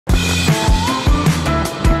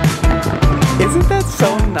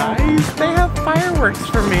so nice. They have fireworks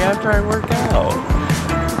for me after I work out.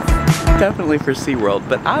 Definitely for SeaWorld,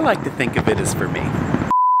 but I like to think of it as for me.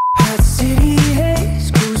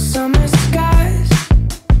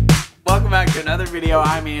 Welcome back to another video.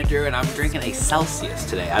 I'm Andrew and I'm drinking a Celsius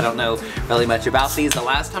today. I don't know really much about these. The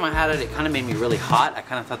last time I had it, it kind of made me really hot. I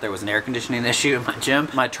kind of thought there was an air conditioning issue in my gym.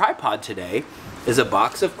 My tripod today is a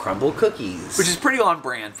box of crumble cookies, which is pretty on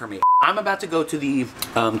brand for me. I'm about to go to the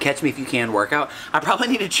Catch Me If You Can workout. I probably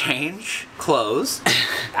need to change clothes.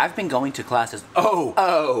 I've been going to classes.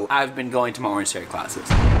 I've been going to my Orangetheory classes.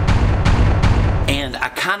 And I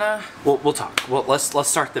kinda, we'll talk. Well, let's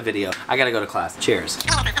start the video. I gotta go to class. Cheers.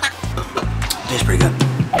 Tastes pretty good.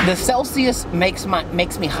 The Celsius makes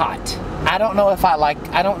me hot. I don't know if I like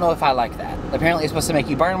that. Apparently it's supposed to make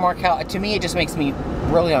you burn more calories. To me, it just makes me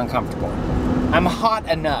really uncomfortable. I'm hot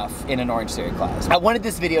enough in an Orangetheory class. I wanted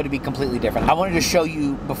this video to be completely different. I wanted to show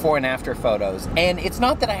you before and after photos. And it's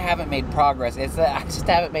not that I haven't made progress, it's that I just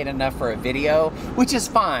haven't made enough for a video, which is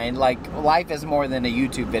fine. Like, life is more than a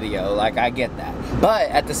YouTube video, like, I get that. But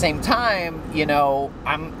at the same time, you know,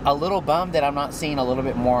 I'm a little bummed that I'm not seeing a little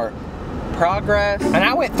bit more progress. And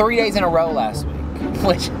I went 3 days in a row last week,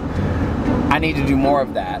 which I need to do more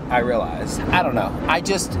of that, I realize. I don't know. I'm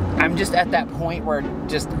just at that point where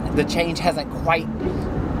just the change hasn't quite,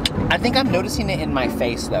 I think I'm noticing it in my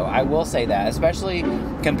face though. I will say that, especially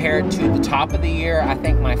compared to the top of the year, I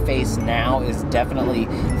think my face now is definitely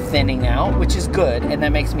thinning out, which is good, and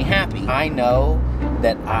that makes me happy. I know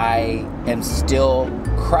that I am still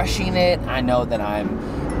crushing it. I know that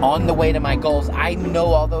I'm on the way to my goals. I know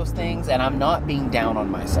all those things, and I'm not being down on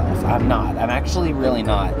myself. I'm not. I'm actually really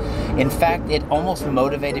not. In fact, it almost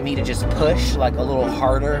motivated me to just push like a little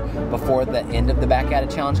harder before the end of the Back At It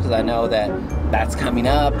challenge, because I know that that's coming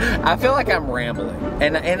up. I feel like I'm rambling,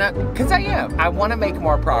 because I am. I want to make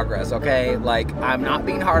more progress, okay? Like, I'm not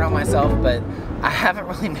being hard on myself, but I haven't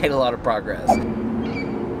really made a lot of progress.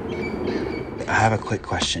 I have a quick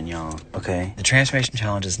question, y'all, okay? The transformation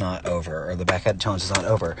challenge is not over, or the Back At It challenge is not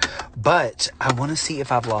over, but I want to see if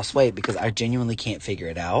I've lost weight because I genuinely can't figure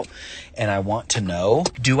it out, and I want to know,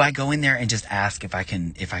 do I go in there and just ask if I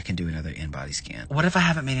can do another in-body scan? What if I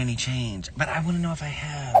haven't made any change? But I want to know if I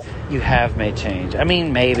have. You have made change. I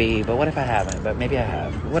mean, maybe, but what if I haven't? But maybe I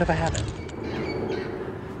have. What if I haven't?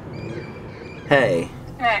 Hey.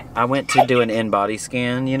 Hey. I went to do an in-body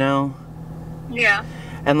scan, you know? Yeah.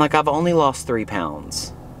 And like, I've only lost 3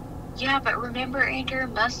 pounds. Yeah, but remember, Andrew,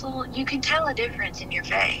 muscle, you can tell a difference in your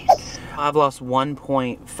face. I've lost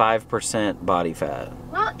 1.5% body fat.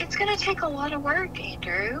 Well, it's gonna take a lot of work,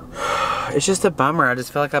 Andrew. It's just a bummer. I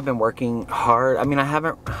just feel like I've been working hard. I mean, I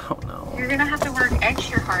don't know. You're gonna have to work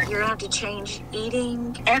extra hard. You're gonna have to change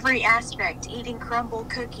eating, every aspect, eating crumble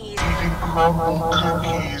cookies.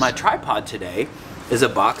 My tripod today is a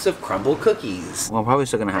box of crumble cookies. Well, I'm probably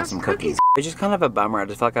still gonna have some cookies. It's just kind of a bummer. I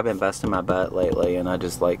just feel like I've been busting my butt lately, and I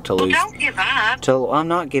just like to lose. Well, don't give up. I'm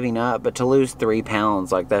not giving up, but to lose 3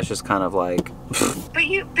 pounds, like, that's just kind of like. But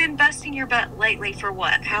you've been busting your butt lately for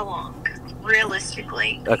what? How long?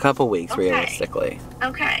 Realistically? A couple weeks, okay. Realistically.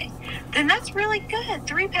 Okay. Then that's really good.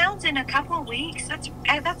 3 pounds in a couple of weeks. That's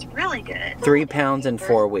really good. 3 pounds in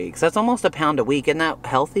 4 weeks. That's almost a pound a week. Isn't that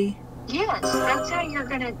healthy? Yes, that's how you're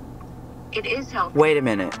gonna. It is healthy. Wait a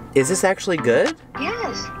minute. Is this actually good?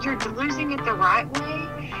 Yes, you're losing it the right way.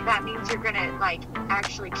 That means you're gonna, like,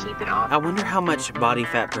 actually keep it off. I wonder how much body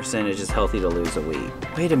fat percentage is healthy to lose a week.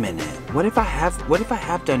 Wait a minute. What if I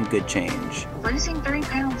have done good change? Losing 3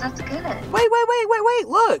 pounds, that's good. Wait.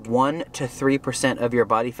 Look. 1 to 3% of your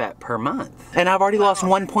body fat per month. And I've already lost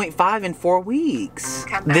 1.5 in 4 weeks.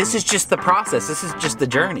 This is just the process. This is just the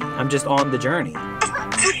journey. I'm just on the journey.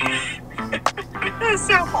 It's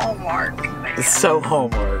so Hallmark. It's so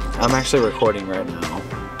Hallmark. I'm actually recording right now.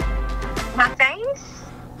 My face?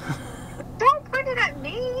 Don't point it at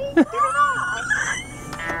me. Get it off.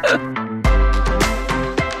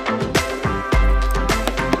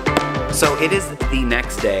 So it is the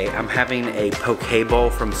next day. I'm having a poke bowl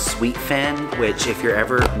from Sweet Fin, which if you're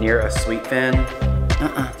ever near a Sweet Fin,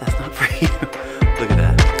 that's not for you. Look at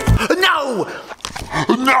that. No!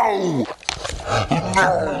 No!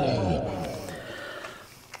 No!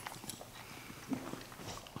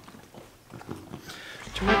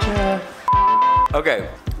 Georgia. Okay,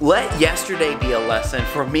 let yesterday be a lesson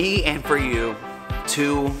for me and for you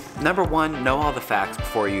to, number one, know all the facts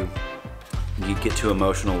before you get too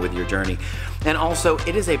emotional with your journey. And also,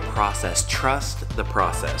 it is a process. Trust the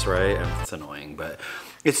process, right? It's annoying, but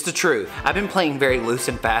It's the truth. I've been playing very loose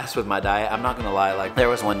and fast with my diet. I'm not gonna lie, like there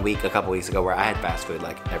was one week a couple weeks ago where I had fast food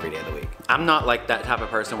like every day of the week. I'm not like that type of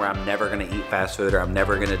person where I'm never gonna eat fast food or I'm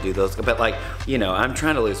never gonna do those, but like, you know, I'm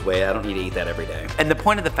trying to lose weight. I don't need to eat that every day. And the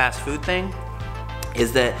point of the fast food thing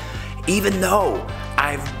is that even though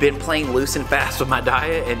I've been playing loose and fast with my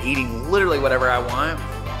diet and eating literally whatever I want,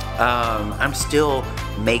 I'm still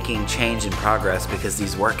making change and progress because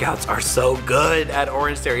these workouts are so good at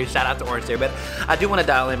Orangetheory. Shout out to Orangetheory. But I do want to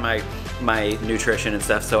dial in my nutrition and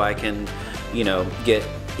stuff so I can, you know, get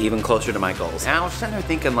even closer to my goals. And I was sitting there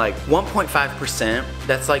thinking like 1.5%,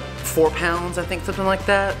 that's like 4 pounds, I think, something like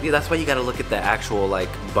that. Yeah, that's why you got to look at the actual like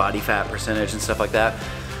body fat percentage and stuff like that.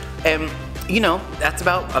 And you know, that's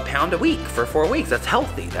about a pound a week for 4 weeks. That's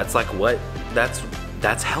healthy. That's like what,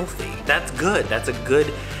 that's healthy. That's good. That's a good,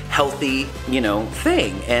 healthy, you know,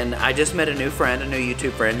 thing. And I just met a new friend, a new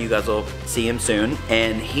YouTube friend. You guys will see him soon.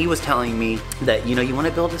 And he was telling me that, you know, you want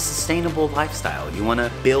to build a sustainable lifestyle. You want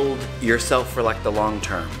to build yourself for like the long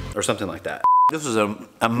term or something like that. This was an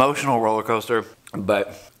emotional roller coaster,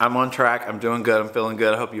 but I'm on track. I'm doing good. I'm feeling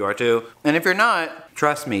good. I hope you are too. And if you're not,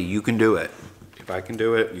 trust me, you can do it. If I can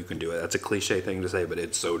do it, you can do it. That's a cliche thing to say, but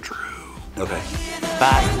it's so true. Okay,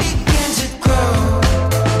 bye.